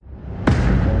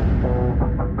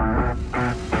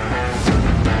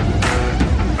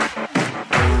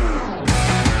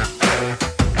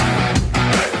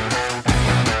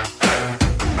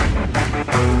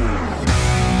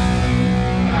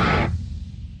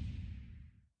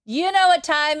You know what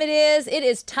time it is. It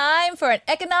is time for an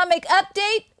economic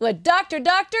update with Dr.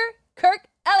 Kirk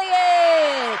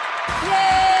Elliott. Yay!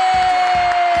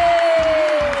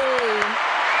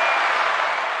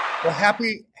 Well,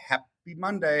 happy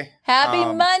Monday. Happy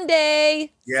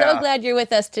Monday. Yeah. So glad you're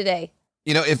with us today.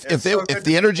 You know, if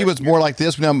the energy was more like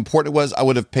this, when how important it was, I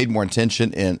would have paid more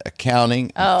attention in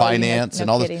accounting, and finance, no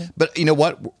and all kidding. this. But you know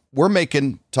what? We're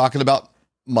talking about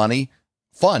money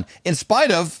fun. In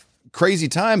spite of crazy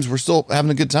times, we're still having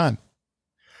a good time.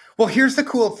 Well, here's the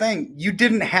cool thing. You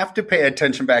didn't have to pay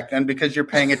attention back then because you're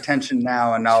paying attention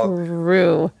now. And now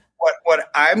True. What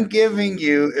I'm giving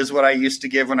you is what I used to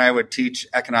give when I would teach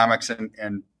economics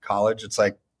in college. It's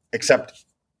like, except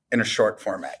in a short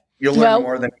format. You'll learn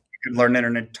more than you can learn in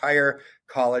an entire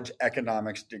college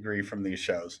economics degree from these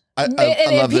shows. I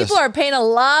love people this. are paying a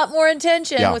lot more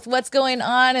attention with what's going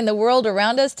on in the world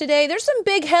around us today. There's some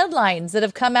big headlines that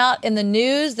have come out in the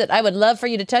news that I would love for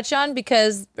you to touch on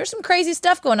because there's some crazy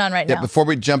stuff going on right now. Before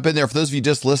we jump in there, for those of you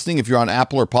just listening, if you're on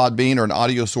Apple or Podbean or an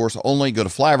audio source only, go to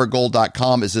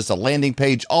flyovergold.com. It's just a landing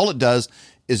page. All it does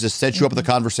is just set you up with a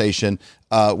conversation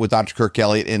with Dr. Kirk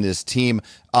Elliott and his team.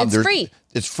 It's free.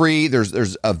 It's free.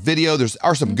 There's a video. There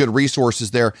are some good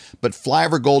resources there, but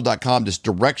flyovergold.com just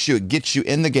directs you. It gets you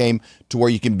in the game to where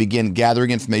you can begin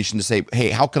gathering information to say,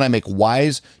 hey, how can I make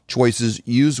wise choices,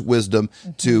 use wisdom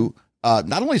to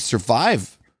not only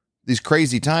survive these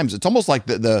crazy times. It's almost like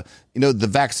the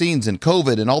vaccines and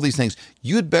COVID and all these things.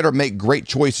 You'd better make great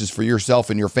choices for yourself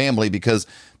and your family because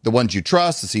the ones you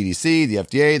trust, the CDC, the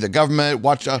FDA, the government,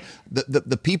 watch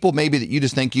the people maybe that you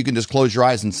just think you can just close your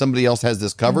eyes and somebody else has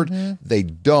this covered. They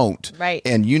don't. Right.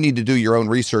 And you need to do your own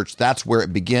research. That's where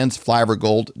it begins,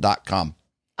 flyovergold.com.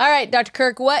 All right, Dr.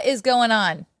 Kirk, what is going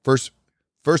on? First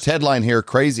headline here,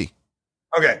 crazy.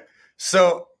 Okay.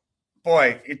 So,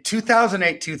 boy,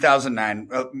 2008,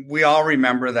 2009, we all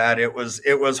remember that. It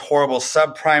was horrible.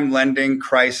 Subprime lending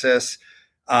crisis.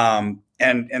 And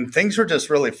things were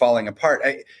just really falling apart.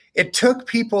 It took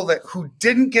people who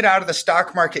didn't get out of the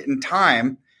stock market in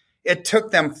time. It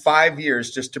took them 5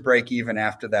 years just to break even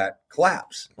after that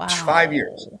collapse. Wow. 5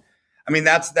 years. I mean,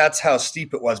 that's how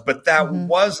steep it was. But that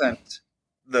wasn't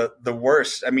the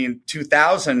worst. I mean,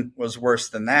 2000 was worse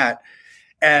than that.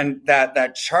 And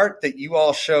that chart that you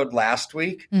all showed last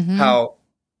week, how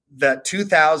that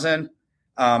 2000,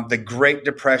 the Great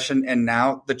Depression, and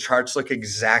now the charts look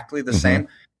exactly the same.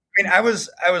 I mean, I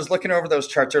was looking over those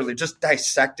charts earlier, just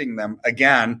dissecting them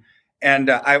again. And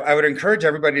I would encourage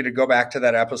everybody to go back to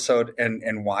that episode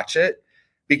and watch it,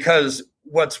 because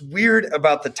what's weird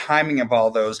about the timing of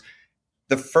all those,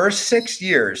 the first 6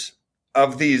 years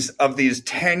of these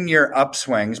 10-year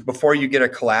upswings before you get a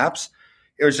collapse,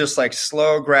 it was just like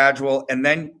slow, gradual. And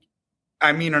then,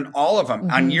 I mean, on all of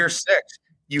them, on year 6,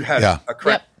 you had a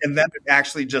crash. And then it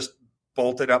actually just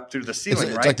bolted up through the ceiling,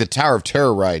 It's right? like the Tower of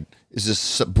Terror ride. It's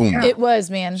just boom. It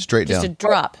was, man. Straight just down. a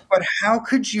drop. But how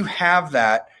could you have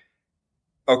that?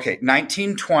 Okay,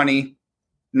 1920,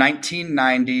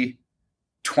 1990,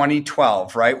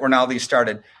 2012, right? Where now these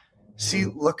started. See,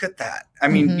 look at that. I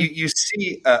mean, you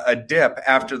see a dip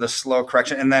after the slow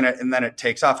correction, and then it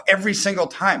takes off every single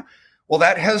time. Well,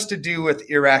 that has to do with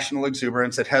irrational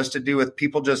exuberance. It has to do with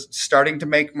people just starting to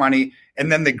make money,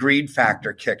 and then the greed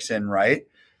factor kicks in, right?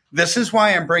 This is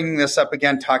why I'm bringing this up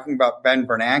again, talking about Ben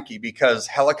Bernanke, because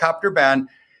Helicopter Ben,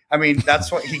 I mean,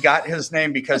 that's what he got his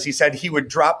name, because he said he would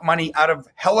drop money out of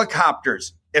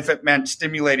helicopters if it meant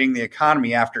stimulating the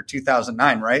economy after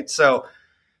 2009, right? So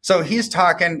he's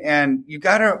talking, and you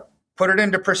got to put it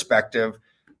into perspective.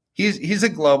 He's a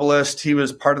globalist. He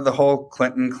was part of the whole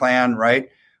Clinton clan, right?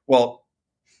 Well,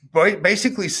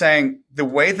 basically saying the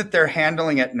way that they're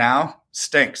handling it now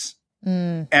stinks.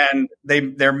 And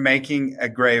they're making a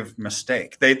grave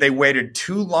mistake. They waited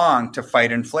too long to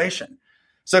fight inflation.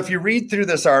 So if you read through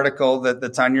this article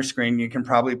that's on your screen, you can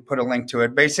probably put a link to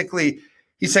it. Basically,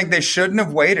 he's saying they shouldn't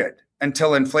have waited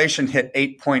until inflation hit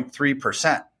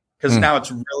 8.3%, because now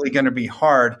it's really going to be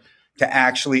hard to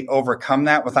actually overcome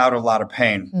that without a lot of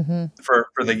pain for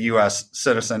the U.S.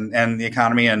 citizen and the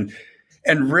economy and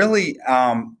really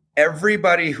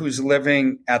everybody who's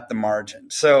living at the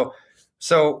margin.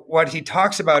 So what he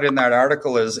talks about in that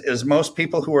article is most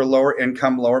people who are lower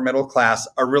income, lower middle class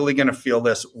are really going to feel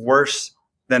this worse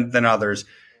than others,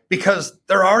 because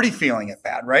they're already feeling it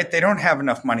bad, right? They don't have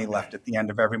enough money left at the end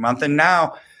of every month. And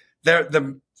now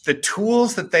the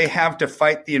tools that they have to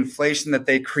fight the inflation that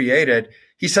they created,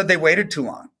 he said they waited too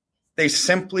long. They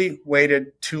simply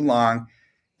waited too long.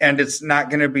 And it's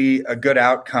not going to be a good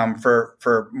outcome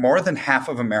for more than half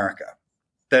of America.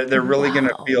 They're really going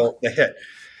to feel the hit.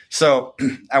 So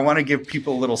I want to give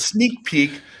people a little sneak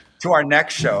peek to our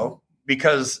next show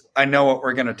because I know what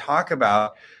we're going to talk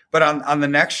about. But on the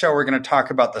next show, we're going to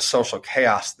talk about the social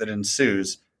chaos that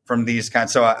ensues from these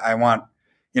kinds. So I want,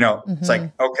 it's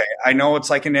like, okay, I know it's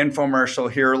like an infomercial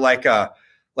here, like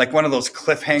one of those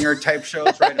cliffhanger type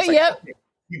shows, right? It's like, Yep. Okay,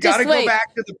 you got to go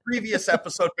back to the previous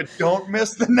episode, but don't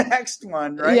miss the next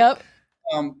one, right? Yep.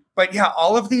 But yeah,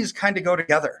 all of these kind of go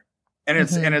together, and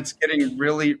it's getting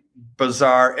really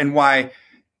bizarre. And why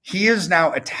he is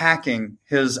now attacking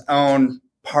his own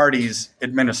party's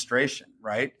administration,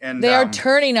 right? And they are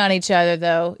turning on each other,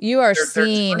 though. You are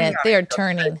seeing it. They are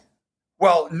turning.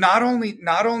 Well, not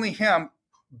only him,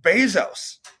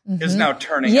 Bezos is now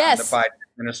turning on the Biden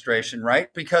administration,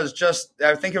 right? Because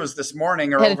I think it was this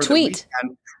morning or over the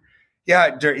weekend.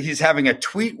 Yeah, he's having a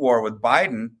tweet war with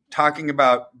Biden, talking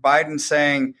about Biden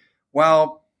saying,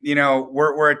 well,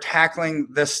 we're tackling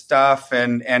this stuff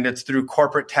and it's through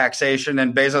corporate taxation.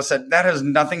 And Bezos said that has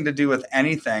nothing to do with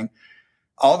anything.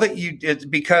 All that it's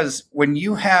because when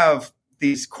you have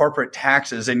these corporate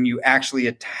taxes and you actually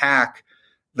attack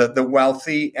the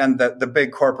wealthy and the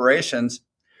big corporations,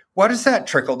 what does that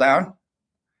trickle down?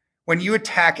 When you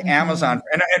attack Amazon,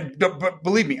 and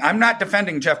believe me, I'm not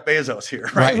defending Jeff Bezos here,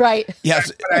 right? Right.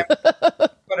 Yes.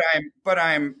 But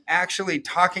I'm actually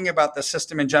talking about the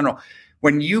system in general.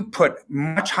 When you put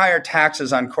much higher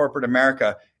taxes on corporate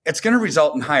America, it's going to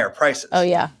result in higher prices. Oh,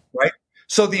 yeah. Right.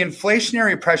 So the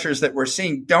inflationary pressures that we're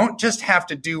seeing don't just have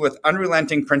to do with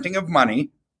unrelenting printing of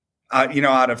money,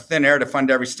 out of thin air to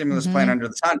fund every stimulus plan under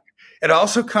the sun. It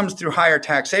also comes through higher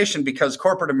taxation because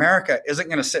corporate America isn't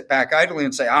going to sit back idly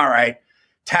and say, all right,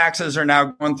 taxes are now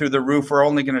going through the roof. We're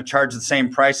only going to charge the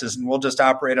same prices and we'll just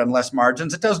operate on less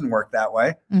margins. It doesn't work that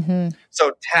way.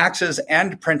 So taxes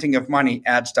and printing of money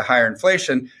adds to higher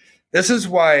inflation. This is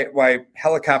why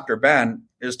Helicopter Ben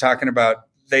is talking about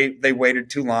they waited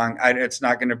too long. It's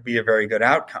not going to be a very good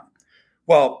outcome.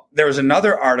 Well, there was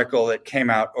another article that came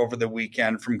out over the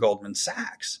weekend from Goldman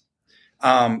Sachs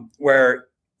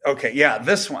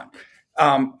this one.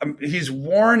 He's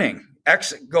warning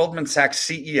ex-Goldman Sachs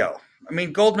CEO. I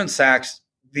mean, Goldman Sachs,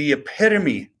 the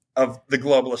epitome of the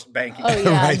globalist banking. Oh,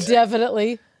 yeah, right.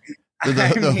 Definitely.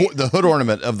 The hood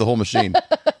ornament of the whole machine.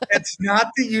 It's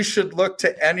not that you should look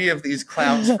to any of these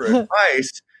clowns for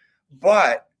advice,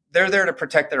 but they're there to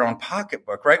protect their own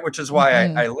pocketbook, right? Which is why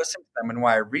I listen to them and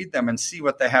why I read them and see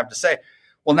what they have to say.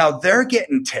 Well, now they're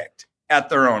getting ticked at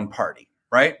their own party,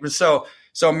 right? So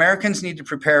Americans need to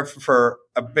prepare for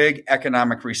a big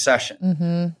economic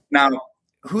recession. Now,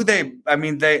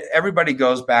 everybody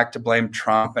goes back to blame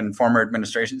Trump and former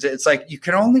administrations. It's like you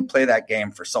can only play that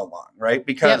game for so long, right?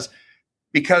 Because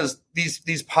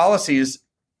these policies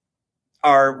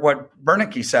are what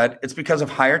Bernanke said. It's because of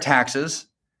higher taxes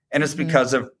and it's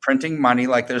because of printing money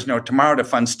like there's no tomorrow to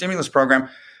fund stimulus program.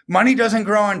 Money doesn't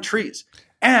grow on trees.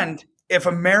 And if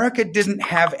America didn't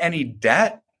have any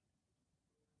debt,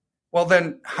 well,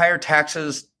 then higher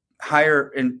taxes,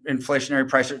 higher inflationary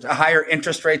prices, higher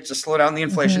interest rates to slow down the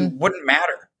inflation wouldn't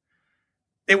matter.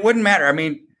 It wouldn't matter. I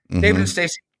mean, David and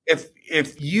Stacey,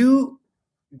 if you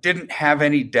didn't have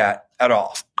any debt at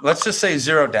all, let's just say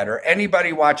zero debt, or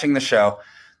anybody watching the show,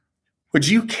 would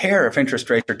you care if interest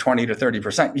rates are 20 to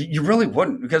 30%? You really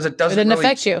wouldn't, because it doesn't really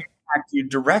affect you. Impact you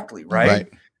directly, right?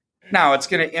 Now it's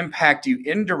going to impact you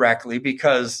indirectly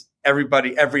because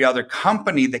every other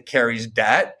company that carries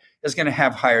debt is going to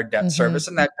have higher debt service,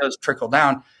 and that does trickle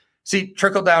down. See,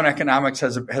 trickle down economics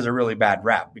has a really bad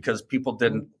rap because people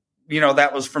didn't,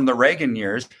 that was from the Reagan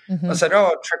years. I said,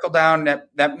 trickle down,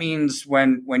 that means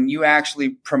when you actually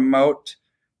promote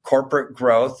corporate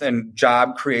growth and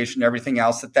job creation, everything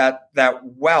else, that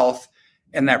wealth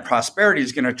and that prosperity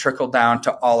is going to trickle down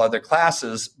to all other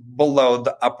classes below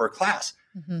the upper class.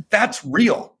 That's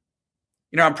real.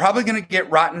 I'm probably going to get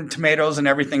rotten tomatoes and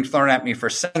everything thrown at me for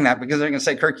saying that, because they're going to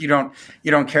say, Kirk, you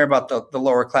don't care about the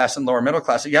lower class and lower middle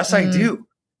class. Yes, I do.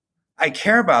 I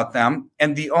care about them.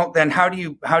 And then how do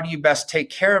you best take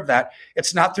care of that?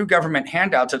 It's not through government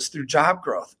handouts. It's through job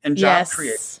growth and job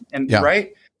creation. And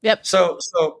right. Yep. So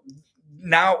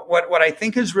now what I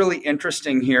think is really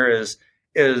interesting here is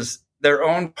their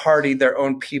own party, their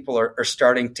own people are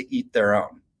starting to eat their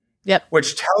own. Yep.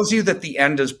 Which tells you that the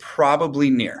end is probably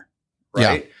near.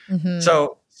 Right. Yeah.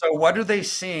 So what are they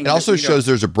seeing? It also shows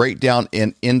there's a breakdown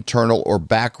in internal or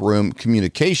backroom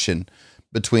communication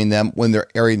between them when they're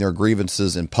airing their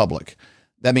grievances in public.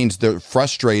 That means they're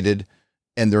frustrated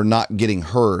and they're not getting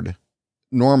heard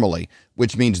normally,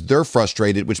 which means they're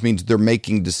frustrated, which means they're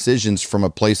making decisions from a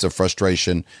place of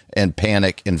frustration and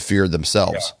panic and fear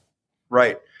themselves. Yeah.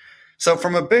 Right. So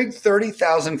from a big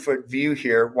 30,000 foot view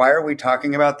here, why are we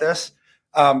talking about this?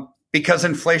 Because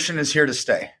inflation is here to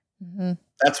stay. Mm-hmm.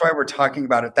 That's why we're talking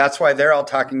about it. That's why they're all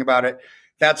talking about it.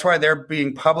 That's why they're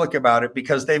being public about it,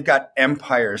 because they've got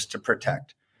empires to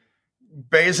protect.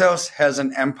 Bezos has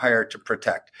an empire to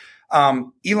protect.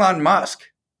 Elon Musk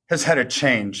has had a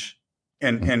change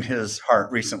in his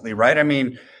heart recently, right? I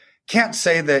mean, can't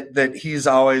say that he's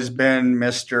always been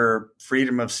Mr.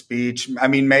 Freedom of Speech. I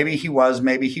mean, maybe he was,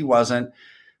 maybe he wasn't.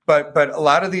 But a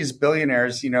lot of these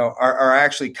billionaires, are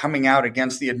actually coming out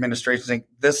against the administration, saying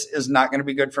this is not going to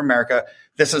be good for America.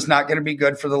 This is not going to be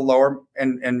good for the lower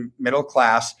and middle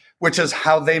class, which is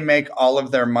how they make all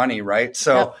of their money, right?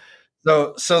 So,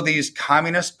 so these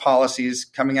communist policies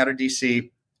coming out of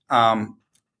DC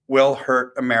will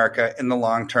hurt America in the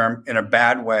long term in a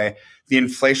bad way. The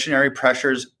inflationary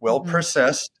pressures will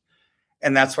persist.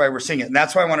 And that's why we're seeing it. And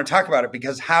that's why I want to talk about it,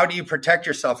 because how do you protect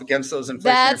yourself against those inflationary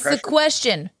pressures? That's the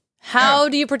question. How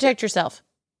do you protect yourself?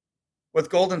 With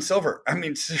gold and silver. I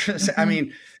mean, I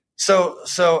mean,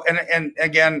 so, and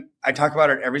again, I talk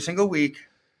about it every single week.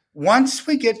 Once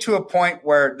we get to a point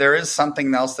where there is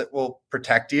something else that will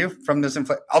protect you from this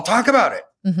inflation, I'll talk about it.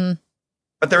 Mm-hmm.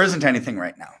 But there isn't anything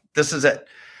right now. This is it.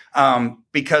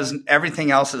 Because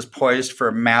everything else is poised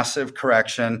for massive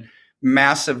correction,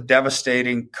 massive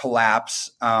devastating collapse.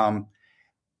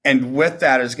 And with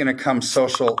that is going to come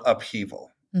social upheaval.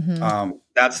 Mm-hmm.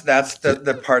 That's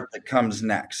the part that comes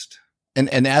next.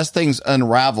 And as things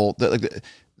unravel, the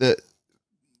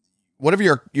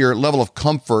whatever your level of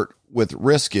comfort with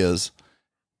risk is,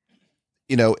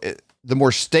 the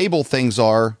more stable things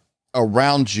are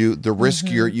around you, the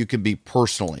riskier you can be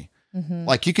personally. Mm-hmm.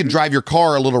 Like you can drive your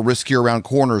car a little riskier around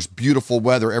corners, beautiful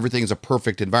weather, everything's a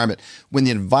perfect environment. When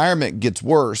the environment gets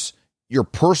worse, your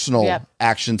personal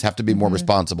actions have to be more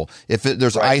responsible. If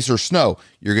there's ice or snow,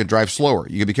 you're going to drive slower.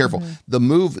 You got to be careful. Mm-hmm. The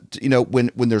move,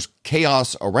 when there's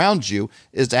chaos around you,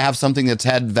 is to have something that's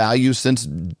had value since,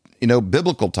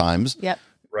 biblical times. Yep.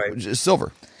 Right. Which is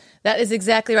silver. That is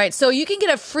exactly right. So you can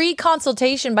get a free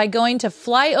consultation by going to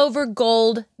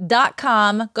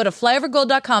flyovergold.com. Go to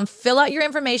flyovergold.com, fill out your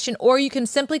information, or you can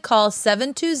simply call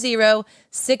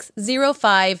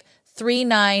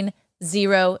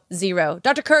 720-605-3900.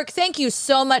 Dr. Kirk, thank you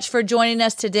so much for joining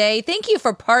us today. Thank you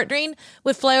for partnering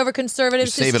with Flyover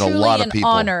Conservatives. It's truly an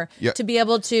honor to be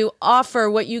able to offer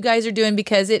what you guys are doing,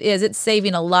 because it's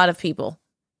saving a lot of people.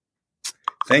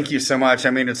 Thank you so much. I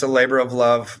mean, it's a labor of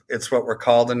love. It's what we're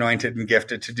called, anointed and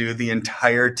gifted to do, the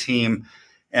entire team.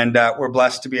 And we're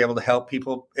blessed to be able to help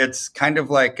people. It's kind of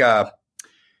like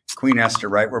Queen Esther,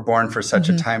 right? We're born for such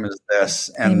a time as this.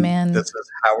 And Amen. This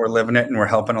is how we're living it. And we're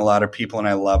helping a lot of people. And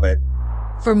I love it.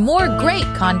 For more great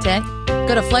content,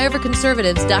 go to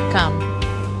flyoverconservatives.com.